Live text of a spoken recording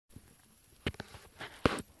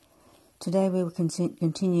Today we will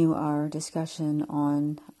continue our discussion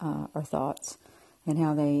on our thoughts and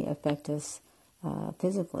how they affect us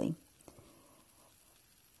physically.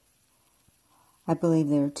 I believe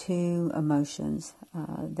there are two emotions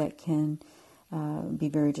that can be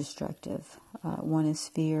very destructive. One is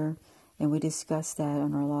fear, and we discussed that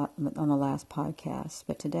on the last podcast.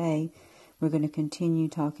 But today we're going to continue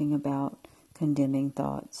talking about condemning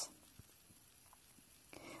thoughts.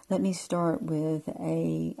 Let me start with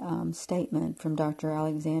a statement from Dr.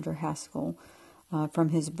 Alexander Haskell from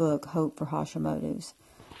his book, Hope for Hashimoto's.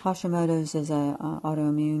 Hashimoto's is an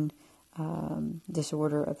autoimmune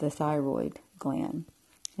disorder of the thyroid gland.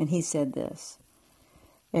 And he said this: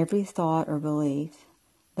 every thought or belief,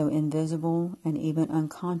 though invisible and even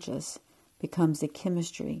unconscious, becomes the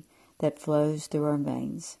chemistry that flows through our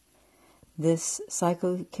veins. This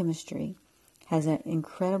psychochemistry has an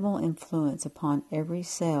incredible influence upon every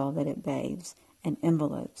cell that it bathes and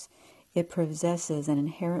envelopes. It possesses an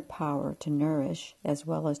inherent power to nourish as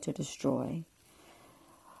well as to destroy.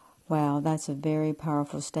 Wow, that's a very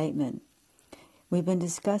powerful statement. We've been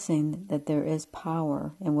discussing that there is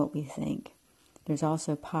power in what we think. There's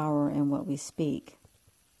also power in what we speak.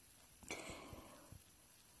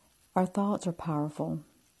 Our thoughts are powerful.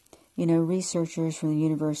 You know, researchers from the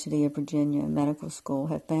University of Virginia Medical School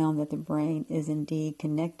have found that the brain is indeed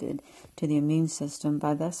connected to the immune system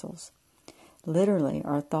by vessels. Literally,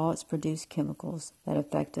 our thoughts produce chemicals that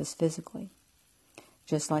affect us physically.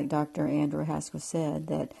 Just like Dr. Andrew Haskell said,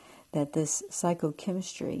 that this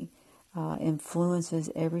psychochemistry influences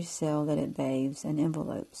every cell that it bathes and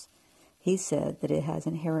envelopes. He said that it has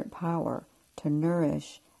inherent power to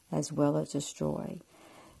nourish as well as destroy.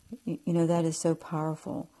 You know, that is so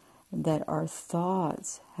powerful, that our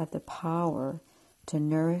thoughts have the power to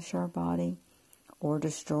nourish our body or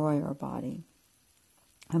destroy our body.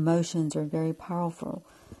 Emotions are very powerful,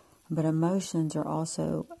 but emotions are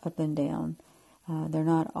also up and down. They're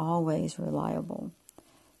not always reliable.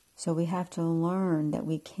 So we have to learn that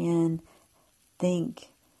we can think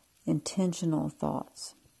intentional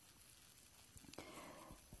thoughts.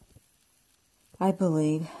 I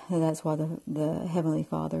believe that's why the Heavenly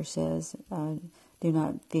Father says, do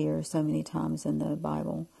not fear so many times in the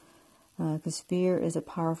Bible. Because fear is a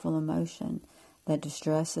powerful emotion that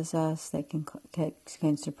distresses us, that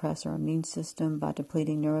can suppress our immune system by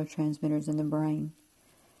depleting neurotransmitters in the brain.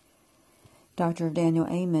 Dr. Daniel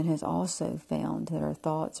Amen has also found that our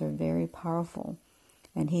thoughts are very powerful,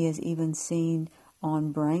 and he has even seen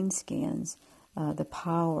on brain scans the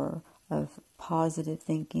power of positive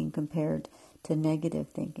thinking compared to negative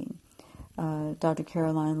thinking. Dr.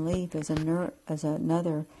 Caroline Leaf is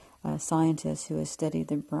another scientist who has studied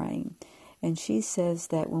the brain, and she says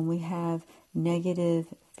that when we have negative,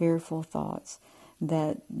 fearful thoughts,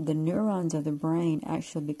 that the neurons of the brain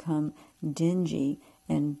actually become dingy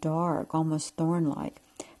and dark, almost thorn-like.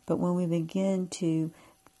 But when we begin to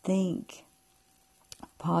think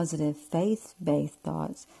positive, faith-based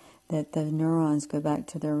thoughts, that the neurons go back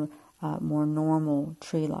to their more normal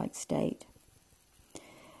tree-like state.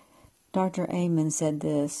 Dr. Amen said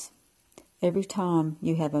this: every time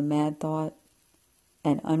you have a mad thought,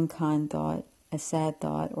 an unkind thought, a sad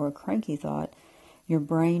thought, or a cranky thought, your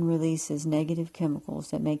brain releases negative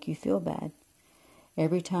chemicals that make you feel bad.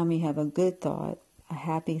 Every time you have a good thought, a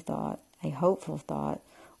happy thought, a hopeful thought,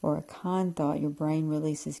 or a kind thought, your brain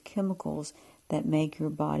releases chemicals that make your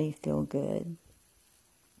body feel good.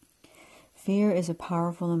 Fear is a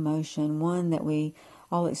powerful emotion, one that we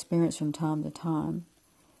all experience from time to time.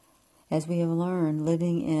 As we have learned,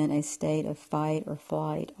 living in a state of fight or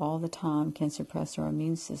flight all the time can suppress our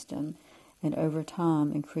immune system and over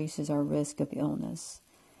time increases our risk of illness.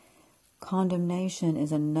 Condemnation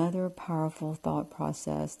is another powerful thought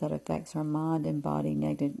process that affects our mind and body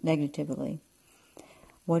negatively.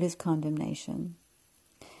 What is condemnation?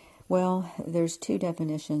 Well, there's two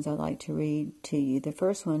definitions I'd like to read to you. The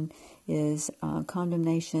first one is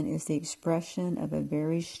condemnation is the expression of a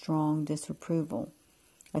very strong disapproval,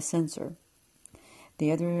 a censor.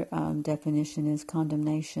 The other definition is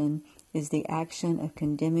condemnation is the action of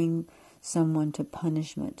condemning someone to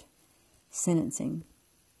punishment, sentencing.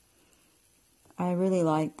 I really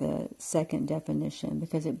like the second definition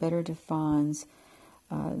because it better defines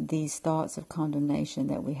these thoughts of condemnation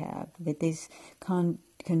that we have, that these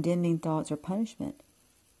condemning thoughts are punishment.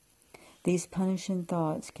 These punishing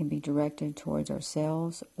thoughts can be directed towards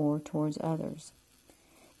ourselves or towards others.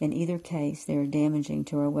 In either case, they are damaging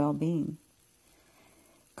to our well-being.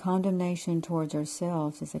 Condemnation towards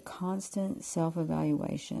ourselves is a constant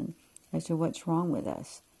self-evaluation as to what's wrong with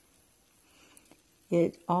us.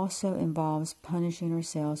 It also involves punishing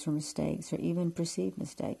ourselves for mistakes or even perceived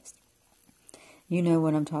mistakes. You know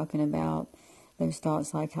what I'm talking about. Those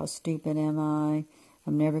thoughts like, how stupid am I?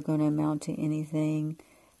 I'm never going to amount to anything.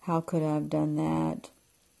 How could I have done that?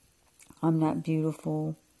 I'm not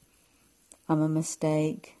beautiful. I'm a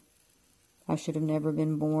mistake. I should have never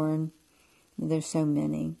been born. There's so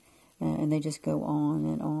many. And they just go on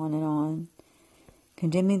and on and on.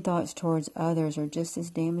 Condemning thoughts towards others are just as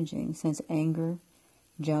damaging, since anger,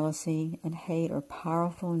 jealousy, and hate are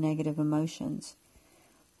powerful negative emotions.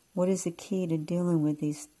 What is the key to dealing with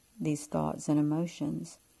these thoughts and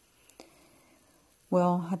emotions?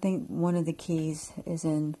 Well, I think one of the keys is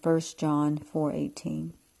in 1 John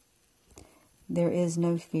 4:18. There is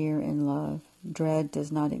no fear in love. Dread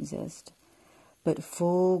does not exist. But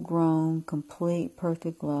full-grown, complete,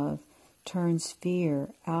 perfect love turns fear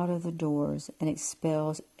out of the doors and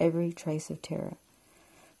expels every trace of terror.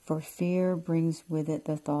 For fear brings with it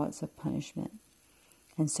the thoughts of punishment.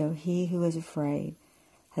 And so he who is afraid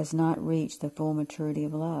has not reached the full maturity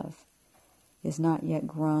of love, is not yet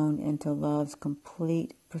grown into love's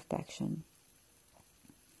complete perfection.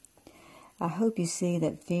 I hope you see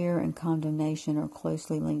that fear and condemnation are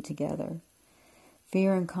closely linked together.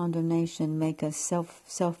 Fear and condemnation make us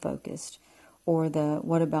self-focused, or the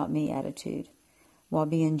what about me attitude, while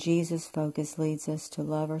being Jesus-focused leads us to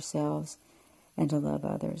love ourselves and to love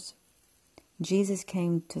others. Jesus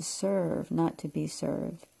came to serve, not to be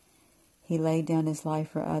served. He laid down his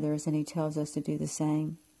life for others, and he tells us to do the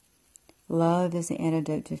same. Love is the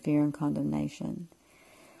antidote to fear and condemnation.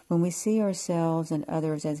 When we see ourselves and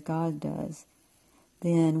others as God does,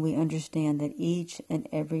 then we understand that each and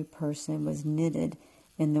every person was knitted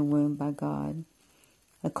in the womb by God.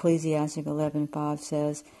 Ecclesiastes 11:5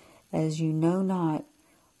 says, "As you know not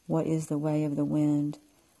what is the way of the wind,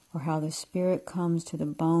 or how the Spirit comes to the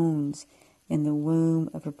bones in the womb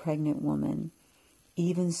of a pregnant woman,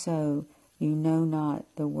 even so you know not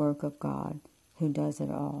the work of God, who does it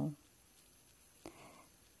all."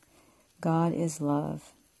 God is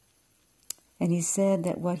love. And he said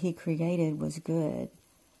that what he created was good.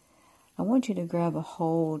 I want you to grab a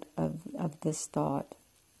hold of this thought,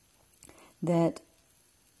 that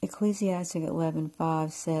Ecclesiastes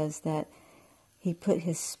 11:5 says that he put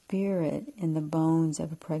his Spirit in the bones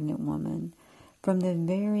of a pregnant woman. From the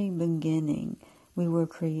very beginning, we were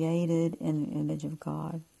created in the image of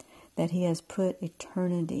God, that he has put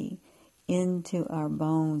eternity into our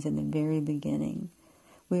bones in the very beginning.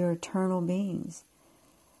 We are eternal beings.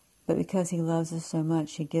 But because he loves us so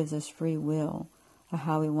much, he gives us free will of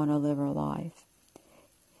how we want to live our life.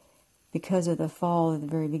 Because of the fall at the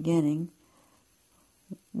very beginning,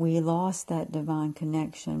 we lost that divine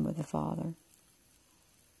connection with the Father.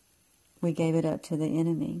 We gave it up to the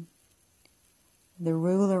enemy. The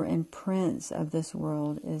ruler and prince of this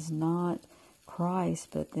world is not Christ,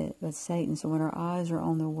 but Satan. So when our eyes are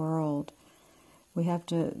on the world, we have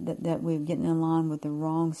to, that we're getting in line with the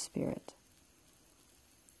wrong spirit.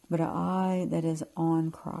 But an eye that is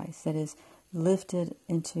on Christ, that is lifted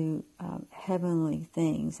into heavenly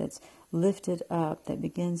things, that's lifted up, that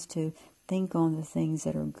begins to think on the things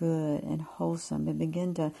that are good and wholesome, and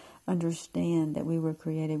begin to understand that we were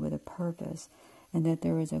created with a purpose, and that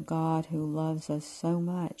there is a God who loves us so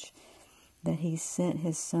much that he sent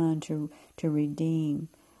his Son to redeem,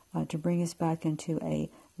 to bring us back into a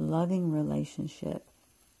loving relationship,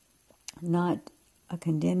 not a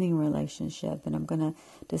condemning relationship. And I'm going to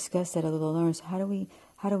discuss that a little later. So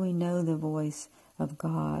how do we know the voice of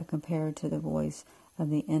God compared to the voice of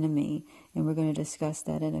the enemy? And we're going to discuss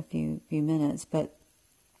that in a few minutes. But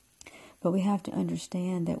we have to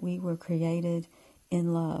understand that we were created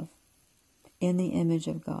in love, in the image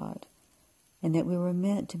of God, and that we were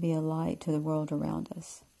meant to be a light to the world around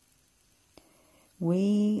us.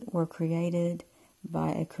 We were created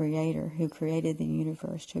by a creator who created the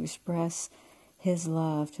universe to express his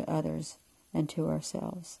love to others and to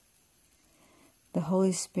ourselves. The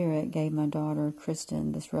Holy Spirit gave my daughter,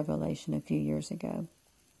 Kristen, this revelation a few years ago.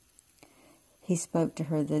 He spoke to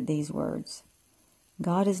her these words: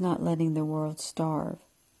 God is not letting the world starve,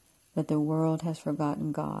 but the world has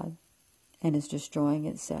forgotten God and is destroying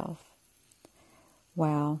itself.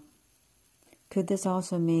 Wow. Could this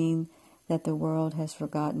also mean that the world has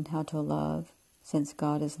forgotten how to love, since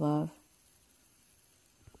God is love?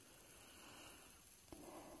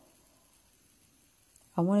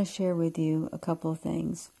 I want to share with you a couple of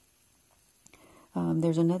things.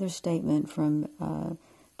 There's another statement from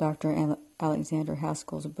Dr. Alexander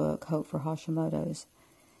Haskell's book, Hope for Hashimoto's.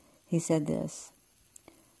 He said this: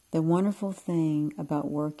 "The wonderful thing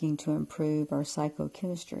about working to improve our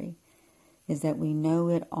psychochemistry is that we know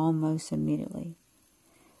it almost immediately.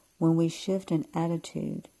 When we shift an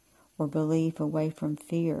attitude or belief away from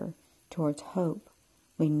fear towards hope,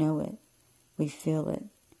 We know it, we feel it,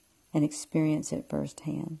 and experience it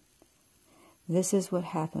firsthand. This is what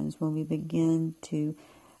happens when we begin to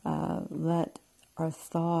let our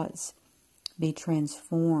thoughts be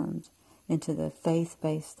transformed into the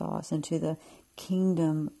faith-based thoughts, into the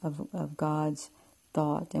kingdom of God's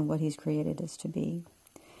thought and what He's created us to be.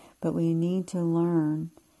 But we need to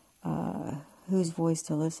learn whose voice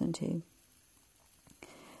to listen to.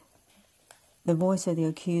 The voice of the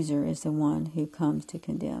accuser is the one who comes to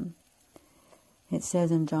condemn. It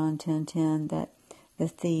says in John 10:10 that the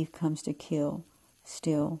thief comes to kill,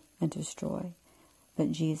 steal, and destroy.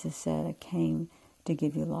 But Jesus said, I came to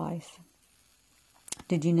give you life.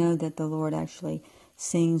 Did you know that the Lord actually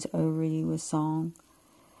sings over you with song?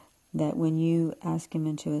 That when you ask Him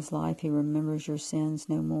into His life, He remembers your sins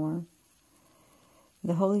no more?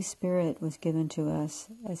 The Holy Spirit was given to us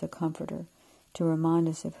as a comforter to remind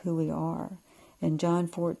us of who we are. In John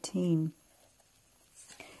 14,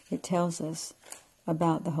 it tells us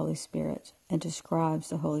about the Holy Spirit and describes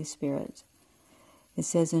the Holy Spirit. It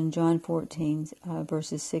says in John 14,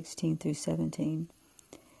 verses 16 through 17,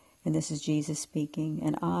 and this is Jesus speaking,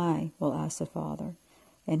 and I will ask the Father,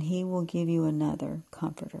 and He will give you another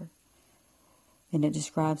comforter. And it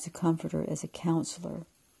describes the comforter as a counselor,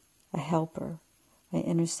 a helper, an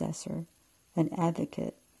intercessor, an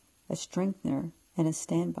advocate, a strengthener, and a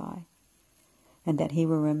standby, and that He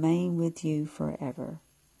will remain with you forever.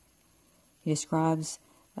 He describes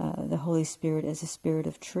the Holy Spirit as a spirit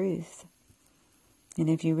of truth. And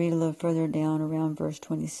if you read a little further down around verse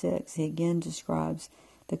 26, he again describes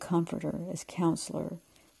the Comforter as counselor,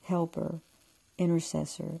 helper,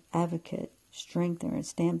 intercessor, advocate, strengthener, and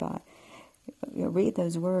standby. You read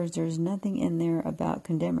those words, there's nothing in there about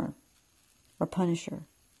condemner or punisher.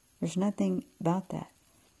 There's nothing about that.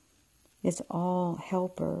 It's all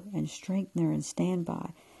helper and strengthener and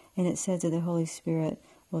standby. And it says that the Holy Spirit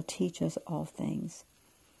will teach us all things.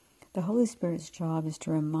 The Holy Spirit's job is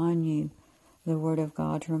to remind you the Word of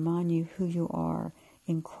God, to remind you who you are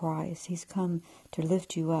in Christ. He's come to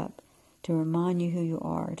lift you up, to remind you who you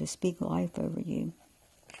are, to speak life over you,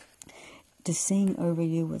 to sing over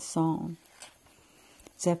you with song.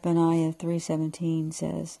 Zephaniah 3:17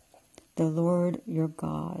 says, the Lord your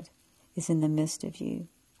God is in the midst of you,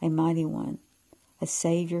 a mighty one, a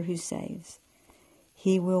Savior who saves.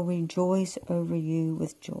 He will rejoice over you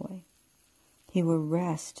with joy. He will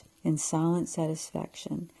rest in silent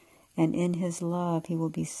satisfaction, and in His love He will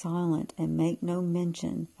be silent and make no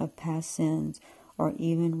mention of past sins or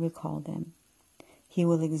even recall them. He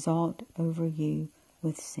will exalt over you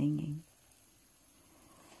with singing.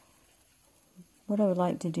 What I would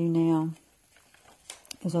like to do now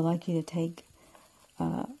is I'd like you to take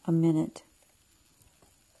a minute,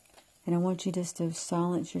 and I want you just to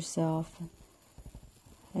silence yourself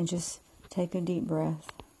and just take a deep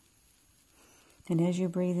breath. And as you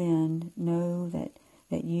breathe in, know that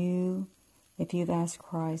you, if you've asked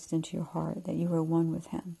Christ into your heart, that you are one with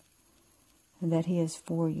Him, and that He is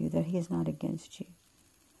for you, that He is not against you,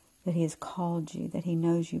 that He has called you, that He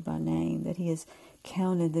knows you by name, that He has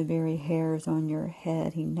counted the very hairs on your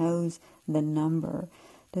head. He knows the number.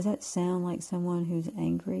 Does that sound like someone who's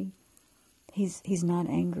angry? He's not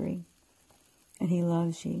angry, and He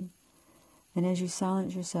loves you. And as you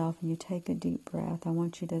silence yourself and you take a deep breath, I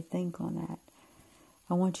want you to think on that.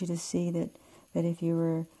 I want you to see that if you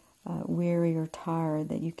were weary or tired,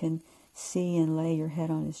 that you can see and lay your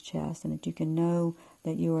head on His chest, and that you can know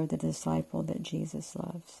that you are the disciple that Jesus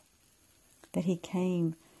loves. That He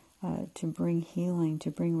came to bring healing,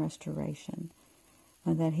 to bring restoration,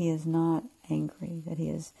 and that He is not angry, that He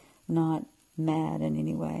is not mad in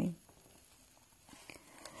any way.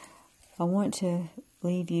 I want to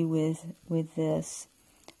leave you with this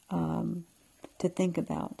to think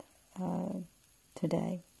about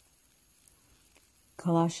today.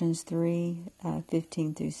 Colossians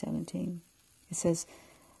 3:15 through 17. It says,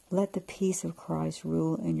 let the peace of Christ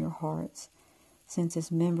rule in your hearts, since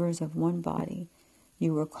as members of one body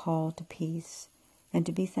you were called to peace and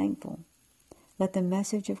to be thankful. Let the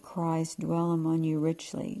message of Christ dwell among you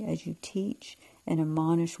richly as you teach and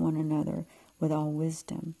admonish one another with all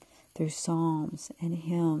wisdom, through psalms and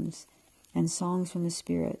hymns and songs from the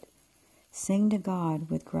Spirit. Sing to God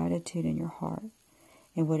with gratitude in your heart,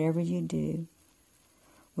 and whatever you do,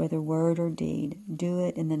 whether word or deed, do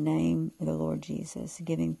it in the name of the Lord Jesus,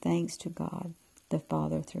 giving thanks to God the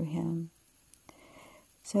Father through Him.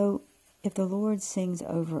 So if the Lord sings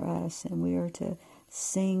over us and we are to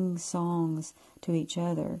sing songs to each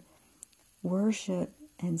other, worship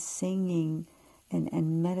and singing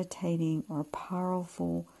and meditating are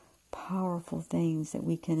powerful things that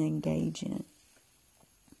we can engage in.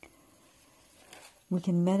 We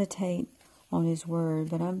can meditate on His Word,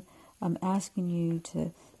 but I'm asking you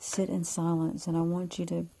to sit in silence, and I want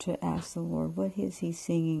you to ask the Lord, what is He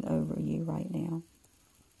singing over you right now?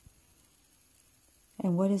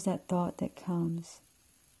 And what is that thought that comes?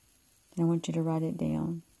 And I want you to write it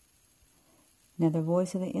down. Now, the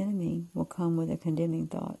voice of the enemy will come with a condemning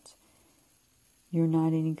thought. You're not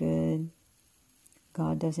any good.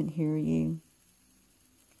 God doesn't hear you.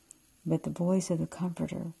 But the voice of the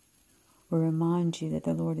Comforter will remind you that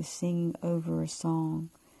the Lord is singing over a song.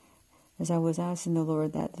 As I was asking the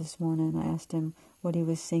Lord that this morning, I asked Him what He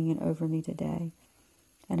was singing over me today.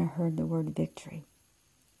 And I heard the word victory.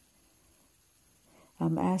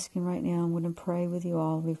 I'm asking right now, I'm going to pray with you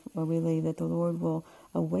all before we leave, that the Lord will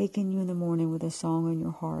awaken you in the morning with a song in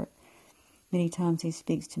your heart. Many times He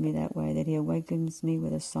speaks to me that way, that He awakens me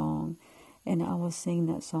with a song, and I will sing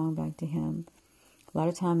that song back to Him. A lot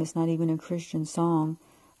of times it's not even a Christian song.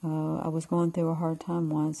 I was going through a hard time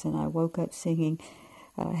once, and I woke up singing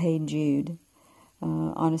Hey Jude.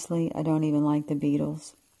 Honestly, I don't even like the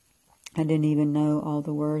Beatles. I didn't even know all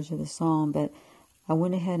the words of the song, but I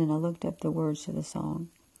went ahead and I looked up the words to the song,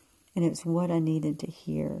 and it's what I needed to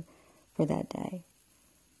hear for that day.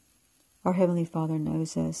 Our Heavenly Father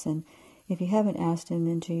knows us, and if you haven't asked Him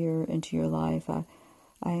into your life, I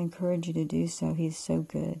encourage you to do so. He's so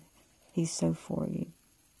good. He's so for you.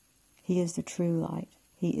 He is the true light.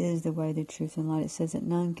 He is the way, the truth, and light. It says that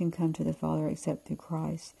none can come to the Father except through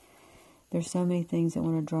Christ. There's so many things that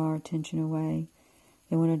want to draw our attention away.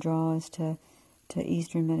 They want to draw us to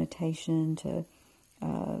Eastern meditation, to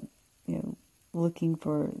looking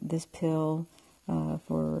for this pill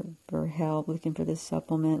for help, looking for this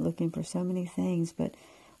supplement, looking for so many things. But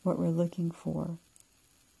what we're looking for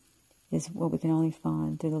is what we can only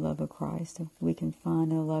find through the love of Christ. We can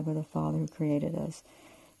find in the love of the Father who created us.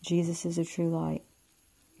 Jesus is the true light.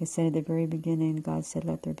 It said at the very beginning, God said,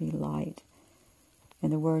 let there be light.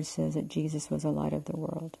 And the Word says that Jesus was the light of the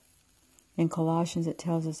world. In Colossians, it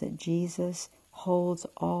tells us that Jesus holds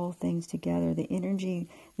all things together. The energy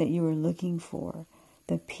that you are looking for,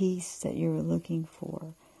 the peace that you are looking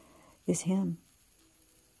for, is Him.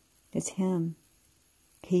 It's Him.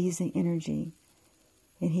 He's the energy.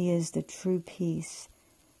 And He is the true peace,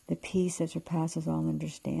 the peace that surpasses all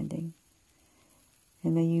understanding.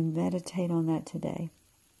 And may you meditate on that today,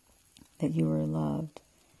 that you are loved,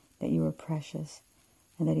 that you are precious,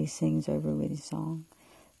 and that He sings over with His song.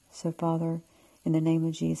 So, Father, in the name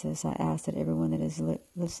of Jesus, I ask that everyone that is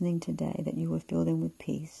listening today, that you will fill them with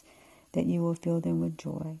peace, that you will fill them with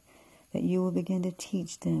joy, that you will begin to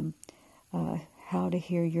teach them how to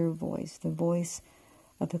hear your voice, the voice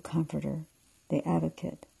of the Comforter, the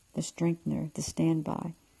Advocate, the Strengthener, the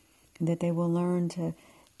Standby, and that they will learn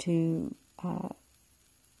to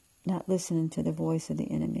not listen to the voice of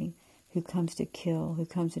the enemy who comes to kill, who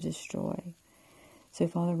comes to destroy. So,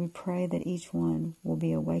 Father, we pray that each one will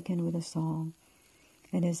be awakened with a song.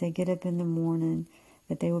 And as they get up in the morning,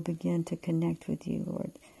 that they will begin to connect with you,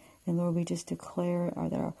 Lord. And Lord, we just declare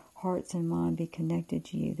that our hearts and mind be connected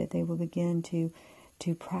to you, that they will begin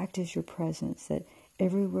to practice your presence, that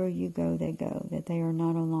everywhere you go, that they are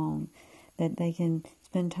not alone, that they can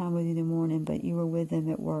spend time with you in the morning, but you are with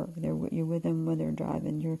them at work. You're with them when they're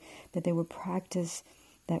driving. That they will practice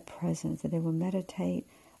that presence, that they will meditate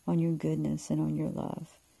on your goodness and on your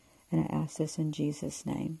love. And I ask this in Jesus'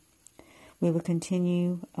 name. We will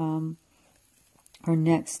continue our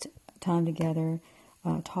next time together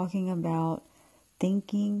talking about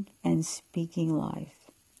thinking and speaking life.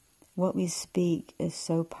 What we speak is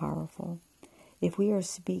so powerful. If we are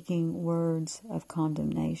speaking words of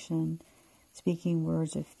condemnation, speaking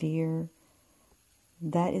words of fear,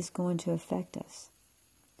 that is going to affect us.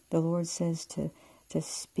 The Lord says to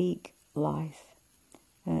speak life.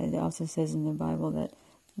 It also says in the Bible that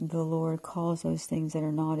the Lord calls those things that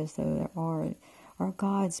are not as though they are. Our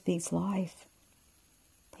God speaks life.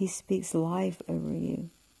 He speaks life over you.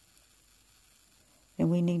 And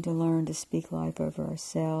we need to learn to speak life over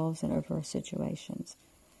ourselves and over our situations.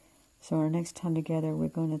 So our next time together, we're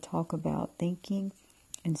going to talk about thinking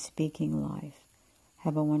and speaking life.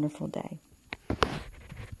 Have a wonderful day.